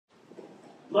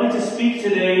I'd like to speak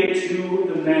today to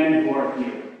the men who are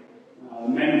here.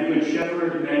 Men of Good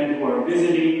Shepherd, men who are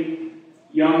visiting,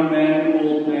 young men,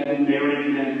 old men,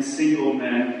 married men, single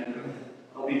men.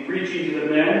 I'll be preaching to the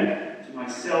men, to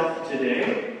myself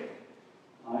today.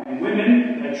 And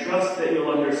women, I trust that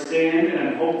you'll understand, and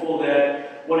I'm hopeful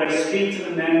that what I speak to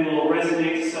the men will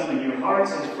resonate some in your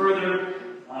hearts, and further,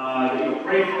 that you'll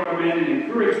pray for our men and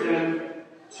encourage them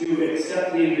to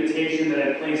accept the invitation that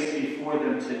I placed before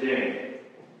them today.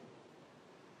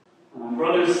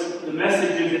 Brothers, the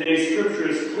message in today's scripture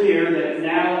is clear that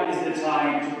now is the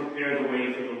time to prepare the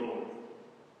way for the Lord.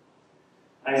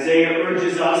 Isaiah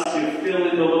urges us to fill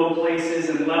in the low places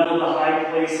and level the high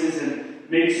places and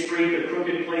make straight the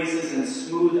crooked places and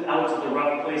smooth out the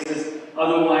rough places,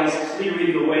 otherwise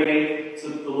clearing the way so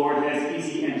that the Lord has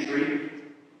easy entry.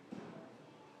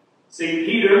 St.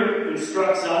 Peter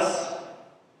instructs us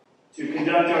to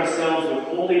conduct ourselves with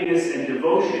holiness and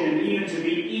devotion, and even to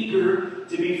be eager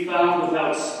to be found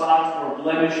without spot or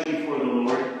blemish before the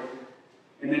Lord.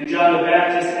 And then John the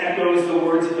Baptist echoes the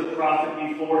words of the prophet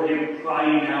before him,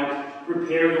 crying out,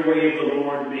 "Prepare the way of the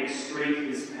Lord, make straight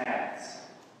his paths."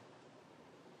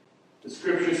 The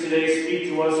scriptures today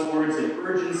speak to us words of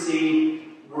urgency,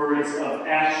 words of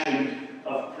action,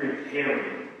 of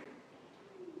preparing.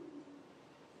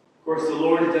 Of course, the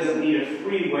Lord doesn't need a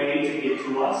freeway to get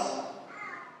to us,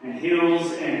 and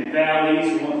hills and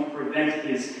valleys won't prevent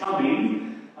his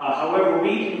coming. However,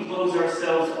 we can close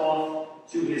ourselves off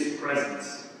to his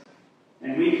presence,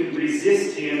 and we can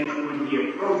resist him when he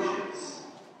approaches.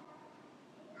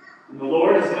 And the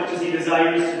Lord, as much as he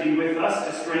desires to be with us,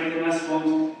 to strengthen us,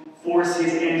 won't force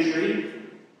his entry.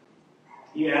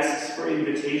 He asks for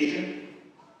invitation.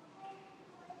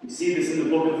 We see this in the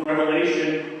book of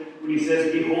Revelation, when he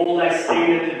says, "Behold, I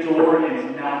stand at the door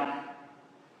and knock."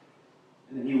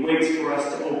 And then he waits for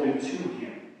us to open to him.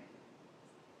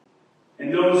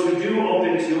 And those who do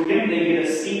open to him, they get a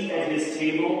seat at his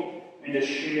table and a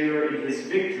share in his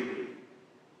victory.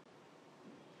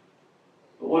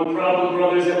 But one problem,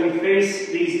 brothers, that we face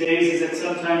these days is that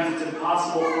sometimes it's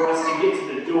impossible for us to get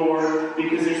to the door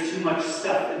because there's too much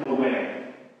stuff in the way.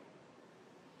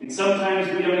 And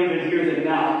sometimes we don't even hear the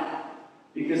knock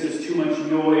because there's too much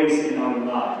noise in our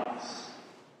lives.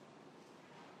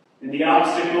 And the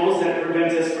obstacles that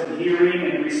prevent us from hearing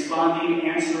and responding,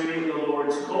 answering the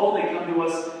Lord's call, they come to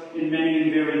us in many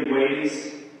and varied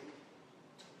ways.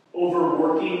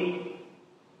 Overworking,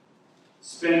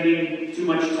 spending too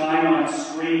much time on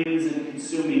screens and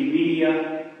consuming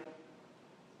media,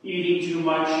 eating too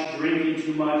much, drinking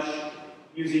too much,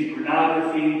 using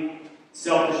pornography,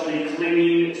 selfishly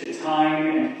clinging to time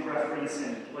and preference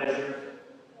and pleasure.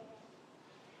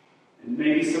 And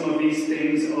maybe some of these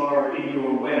things are in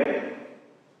your way.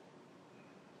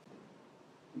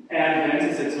 Advent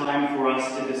is a time for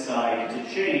us to decide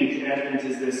to change. Advent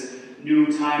is this new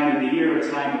time in the year,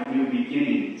 a time of new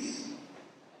beginnings.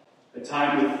 A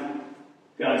time with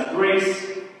God's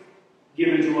grace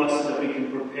given to us so that we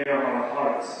can prepare our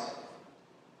hearts.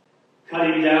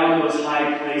 Cutting down those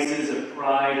high places of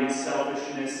pride and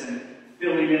selfishness and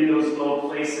filling in those low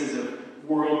places of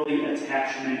worldly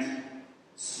attachment,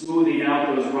 smoothing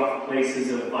out those rough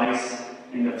places of vice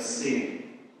and of sin.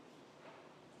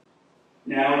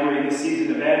 Now, during the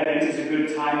season of Advent, is a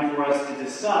good time for us to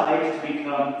decide to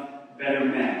become better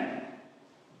men.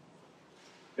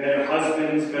 Better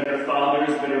husbands, better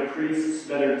fathers, better priests,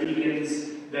 better deacons,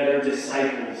 better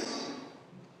disciples.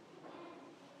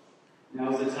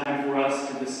 Now is the time for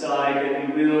us to decide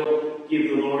that we will give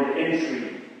the Lord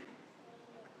entry,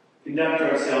 conduct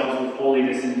ourselves with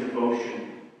holiness and devotion,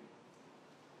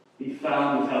 be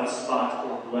found without spot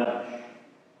or blemish.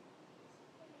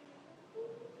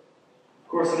 Of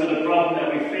course, another problem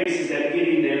that we face is that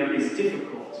getting there is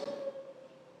difficult,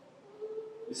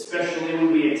 especially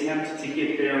when we attempt to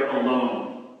get there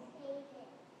alone.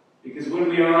 Because when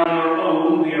we are on our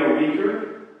own, we are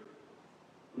weaker.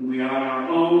 When we are on our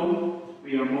own,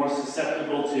 we are more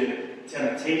susceptible to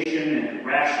temptation and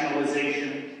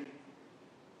rationalization.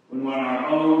 When we're on our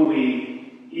own,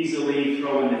 we easily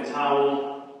throw in the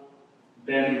towel,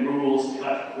 bend rules,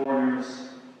 cut corners.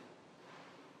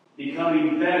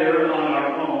 Becoming better on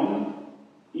our own,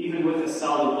 even with a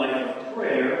solid life of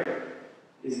prayer,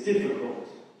 is difficult.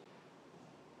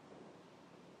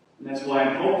 And that's why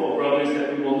I'm hopeful, brothers,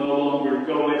 that we will no longer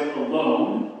go it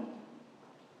alone,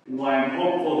 and why I'm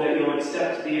hopeful that you'll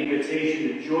accept the invitation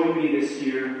to join me this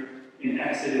year in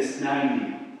Exodus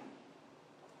 90.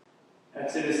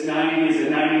 Exodus 90 is a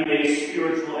 90-day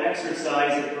spiritual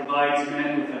exercise that provides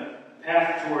men with a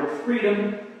path toward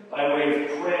freedom by way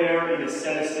of prayer and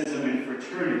asceticism and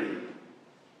fraternity.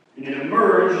 And it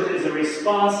emerged as a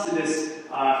response to this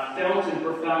felt and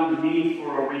profound need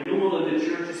for a renewal in the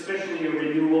church, especially a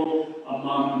renewal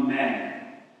among men.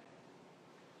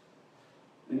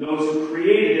 And those who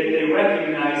created it, they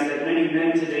recognized that many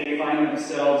men today find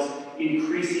themselves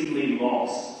increasingly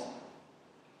lost.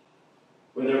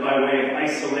 Whether by way of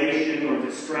isolation or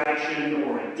distraction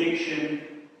or addiction,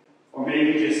 or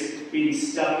maybe just being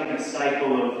stuck in a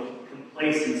cycle of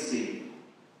complacency,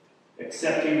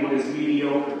 accepting what is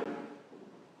mediocre.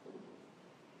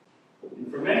 And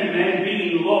for many men,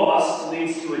 being lost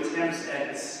leads to attempts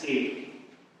at escape.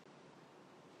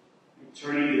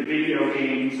 Turning to video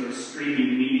games or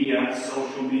streaming media,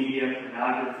 social media,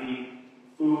 pornography,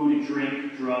 food,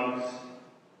 drink, drugs.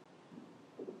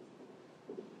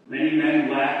 Many men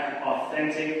lack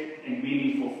authentic and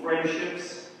meaningful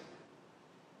friendships.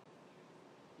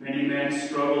 Many men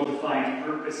struggle to find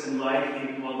purpose in life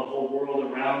even while the whole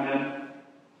world around them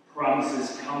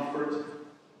promises comfort.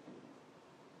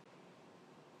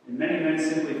 And many men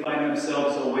simply find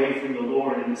themselves away from the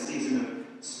Lord in a season of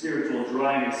spiritual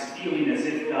dryness, feeling as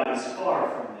if God is far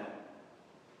from them.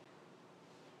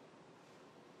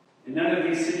 And none of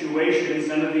these situations,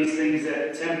 none of these things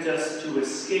that tempt us to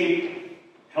escape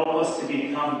help us to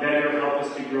become better, help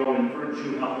us to grow in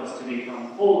virtue, help us to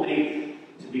become holy,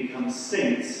 to become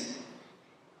saints.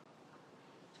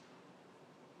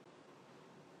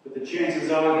 But the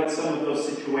chances are that some of those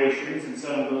situations and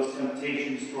some of those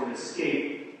temptations toward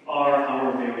escape are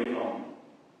our very own.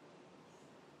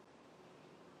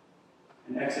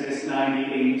 And Exodus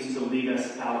 90 aims to lead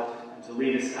us out, and to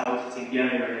lead us out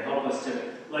together, to help us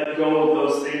to let go of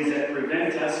those things that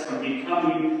prevent us from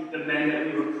becoming the men that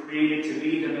we were created to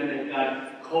be, the men that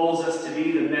God calls us to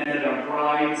be, the men that our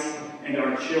brides and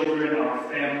our children, our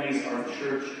families, our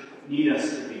church need us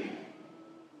to be.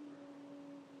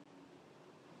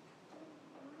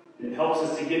 It helps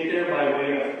us to get there by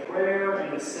way of prayer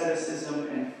and asceticism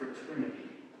and fraternity.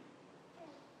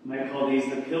 You might call these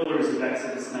the pillars of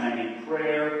Exodus 90,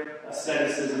 prayer,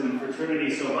 asceticism, and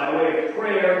fraternity. So by way of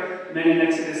prayer, men in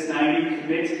Exodus 90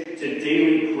 commit to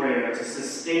daily prayer, to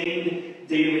sustained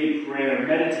daily prayer,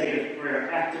 meditative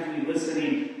prayer, actively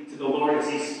listening to the Lord as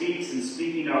He speaks and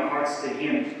speaking our hearts to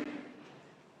Him.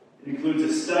 It includes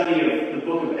a study of the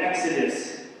book of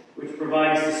Exodus, which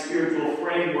provides the spiritual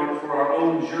framework for our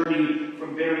own journey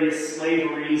from various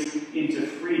slaveries into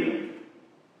freedom.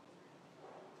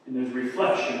 And there's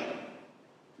reflection.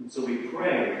 And so we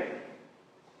pray.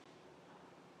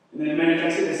 And then men in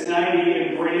Exodus 90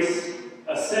 embrace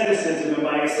asceticism. And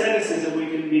by asceticism, we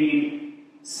can mean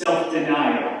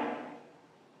self-denial.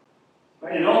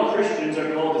 Right? And all Christians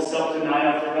are called to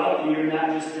self-denial throughout the year, not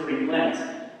just during Lent.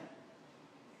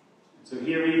 So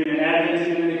here, even in Advent,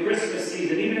 even in the Christmas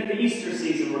season, even in the Easter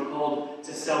season, we're called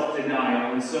to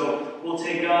self-denial. And so we'll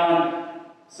take on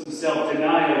some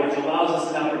self-denial, which allows us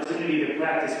an opportunity to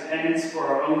practice penance for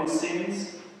our own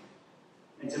sins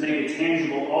and to make a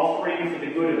tangible offering for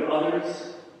the good of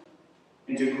others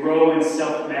and to grow in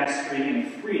self-mastery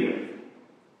and freedom.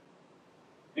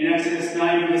 In Exodus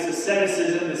 9, this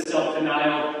asceticism, this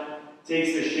self-denial,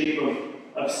 takes the shape of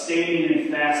abstaining and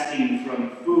fasting from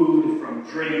food, from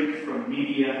drink, from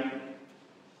media.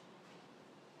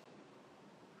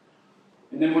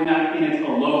 And then we're not in it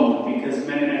alone, because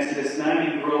men in Exodus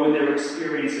 90 grow in their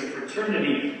experience of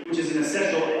fraternity, which is an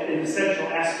essential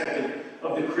aspect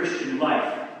of the Christian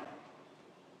life.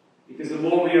 Because the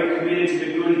more we are committed to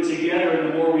the good together,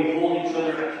 and the more we hold each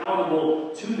other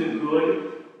accountable to the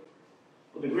good,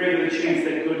 well, the greater the chance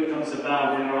that good comes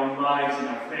about in our own lives, in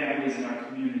our families, in our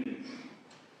communities.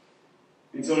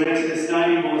 And so in Exodus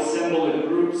 90, we'll assemble in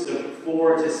groups of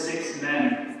 4 to 6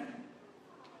 men.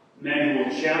 Men who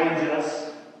will challenge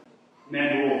us,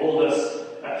 men who will hold us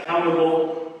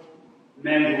accountable,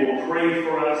 men who will pray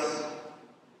for us,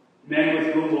 men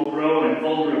with whom we'll grow in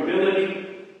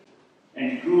vulnerability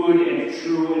and good and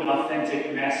true and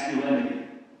authentic masculinity.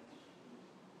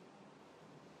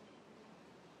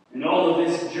 And all of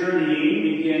this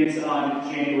journeying begins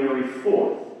on January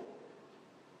 4th,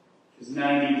 which is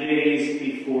 90 days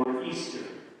before Easter.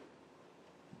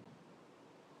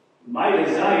 My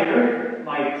desire,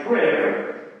 my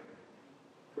prayer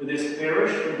for this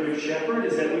parish, for Good Shepherd,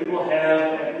 is that we will have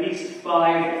at least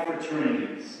 5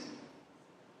 fraternities.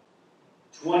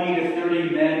 20 to 30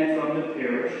 men from the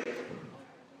parish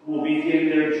who will begin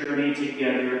their journey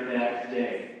together that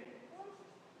day.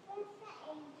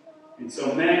 And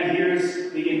so, men,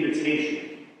 here's the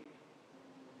invitation.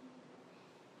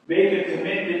 Make a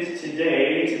commitment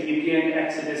today to begin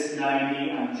Exodus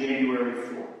 90 on January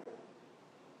 4th.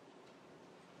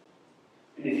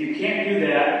 And if you can't do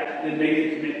that, then make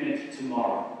the commitment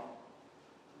tomorrow.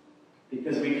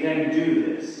 because we can do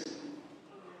this.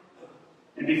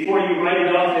 And before you write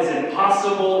it off as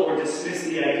impossible or dismiss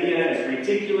the idea as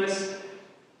ridiculous,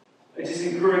 I just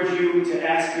encourage you to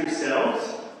ask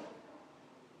yourselves,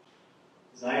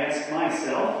 as I ask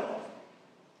myself,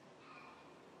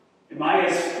 am I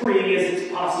as free as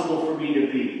it's possible for me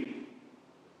to be?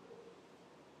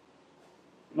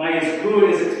 Am I as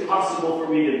good as it's possible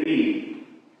for me to be?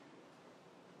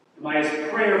 Am I as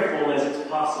prayerful as it's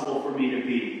possible for me to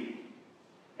be?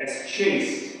 As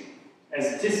chaste,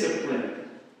 as disciplined,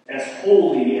 as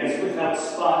holy, as without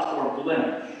spot or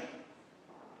blemish?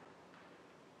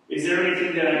 Is there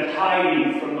anything that I'm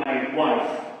hiding from my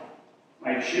wife,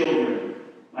 my children,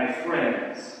 my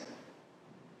friends?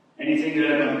 Anything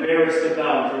that I'm embarrassed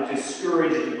about or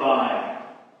discouraged by?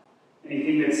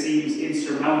 Anything that seems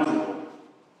insurmountable?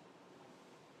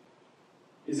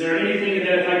 Is there anything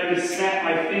that if I could snap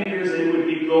my fingers and it would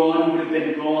be gone, would have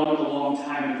been gone a long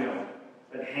time ago,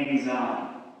 but hangs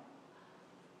on?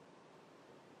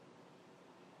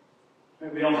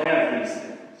 We all have these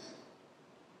things.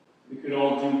 We could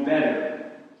all do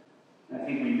better. And I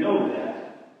think we know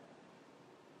that.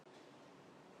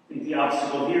 I think the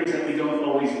obstacle here is that we don't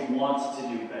always want to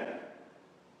do better.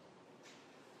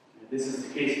 This is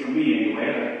the case for me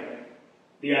anyway.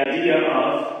 The idea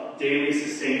of daily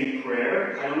sustained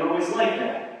prayer, I don't always like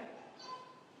that.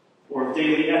 Or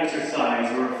daily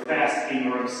exercise, or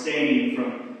fasting, or abstaining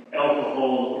from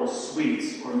alcohol, or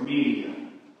sweets, or media.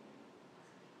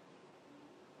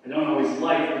 I don't always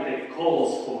like what it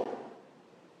calls for.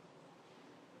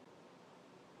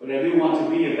 But I do want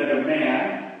to be a better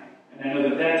man, and I know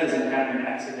that that doesn't happen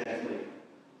accidentally.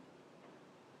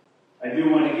 I do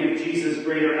want to give Jesus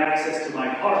greater access to my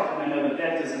heart, and I know that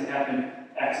that doesn't happen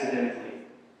accidentally.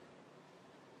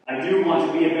 I do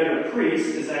want to be a better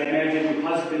priest, as I imagine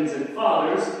husbands and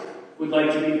fathers would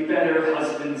like to be better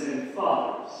husbands and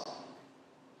fathers.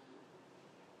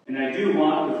 And I do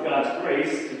want, with God's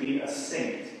grace, to be a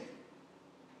saint.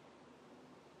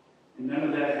 And none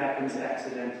of that happens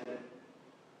accidentally.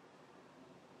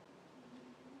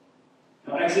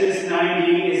 Now, Exodus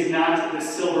 90 is not the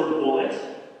silver bullet.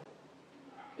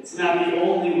 It's not the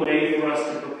only way for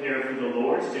us to prepare for the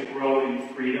Lord, to grow in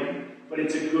freedom, but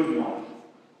it's a good one.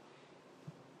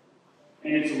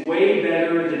 And it's way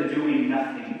better than doing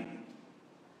nothing.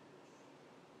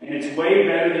 And it's way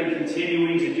better than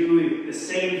continuing to do the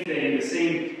same thing, the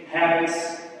same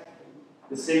habits,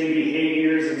 the same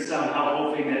behaviors, and somehow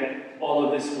hoping that all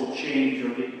of this will change or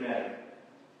get better.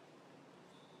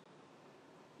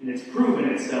 And it's proven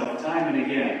itself time and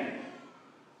again,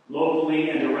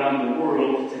 locally and around the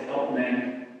world, to help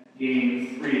men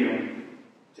gain freedom,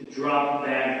 to drop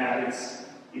bad habits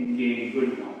and gain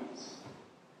good ones.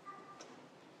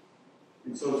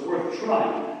 And so it's worth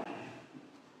trying.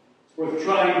 It's worth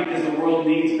trying because the world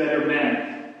needs better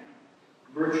men,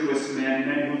 virtuous men,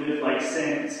 men who live like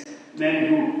saints, men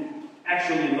who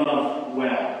actually love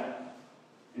well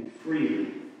and freely.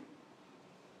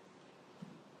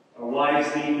 Our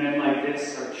wives need men like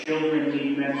this. Our children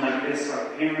need men like this. Our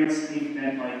parents need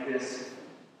men like this.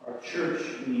 Our church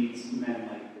needs men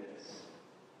like this.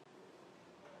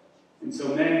 And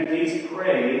so, men, please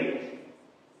pray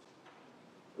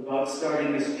about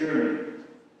starting this journey.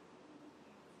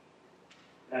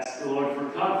 Ask the Lord for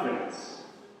confidence,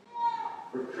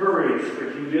 for courage, for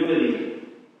humility,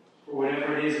 for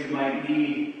whatever it is you might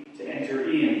need to enter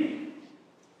in.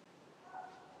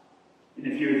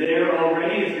 And if you're there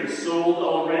already, if you're sold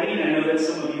already, and I know that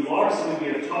some of you are, some of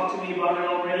you have talked to me about it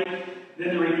already,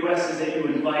 then the request is that you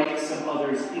invite some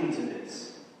others into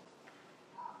this.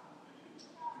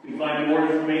 You can find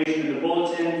more information in the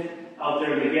bulletin out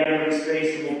there in the gathering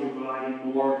space, and we'll provide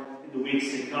more in the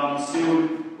weeks to come.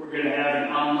 Soon, we're going to have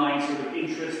an online sort of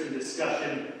interest and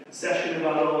discussion session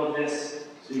about all of this,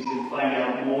 so you can find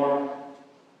out more.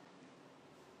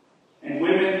 And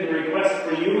women, the request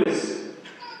for you is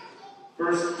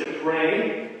first to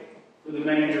pray for the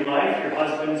men in your life, your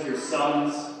husbands, your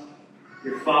sons,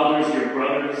 your fathers, your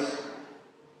brothers.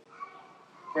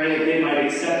 Pray that they might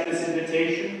accept this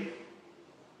invitation.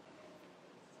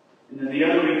 And then the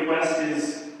other request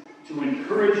is to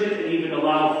encourage it and even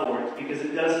allow for it, because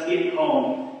it does hit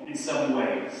home in some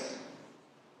ways.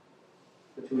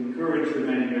 But to encourage the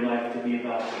men in your life to be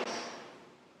about this.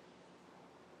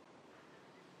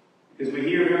 Because we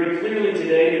hear very clearly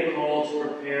today the call to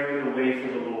prepare the way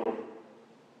for the Lord,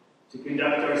 to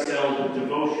conduct ourselves with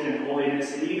devotion and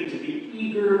holiness, and even to be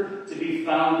eager to be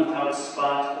found without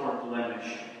spot or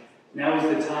blemish. Now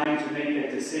is the time to make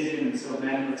that decision, and so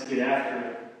men, let's get after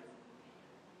it.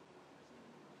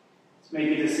 Let's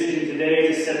make a decision today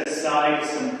to set aside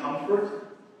some comfort,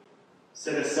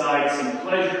 Set aside some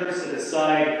pleasure, set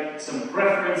aside some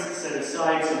preference, set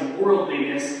aside some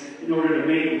worldliness in order to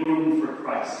make room for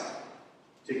Christ,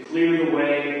 to clear the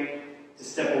way, to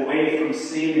step away from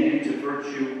sin and into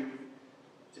virtue,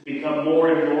 to become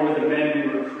more and more the men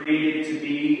we were created to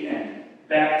be and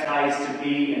baptized to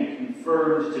be and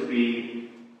confirmed to be,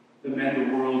 the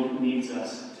men the world needs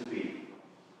us to be.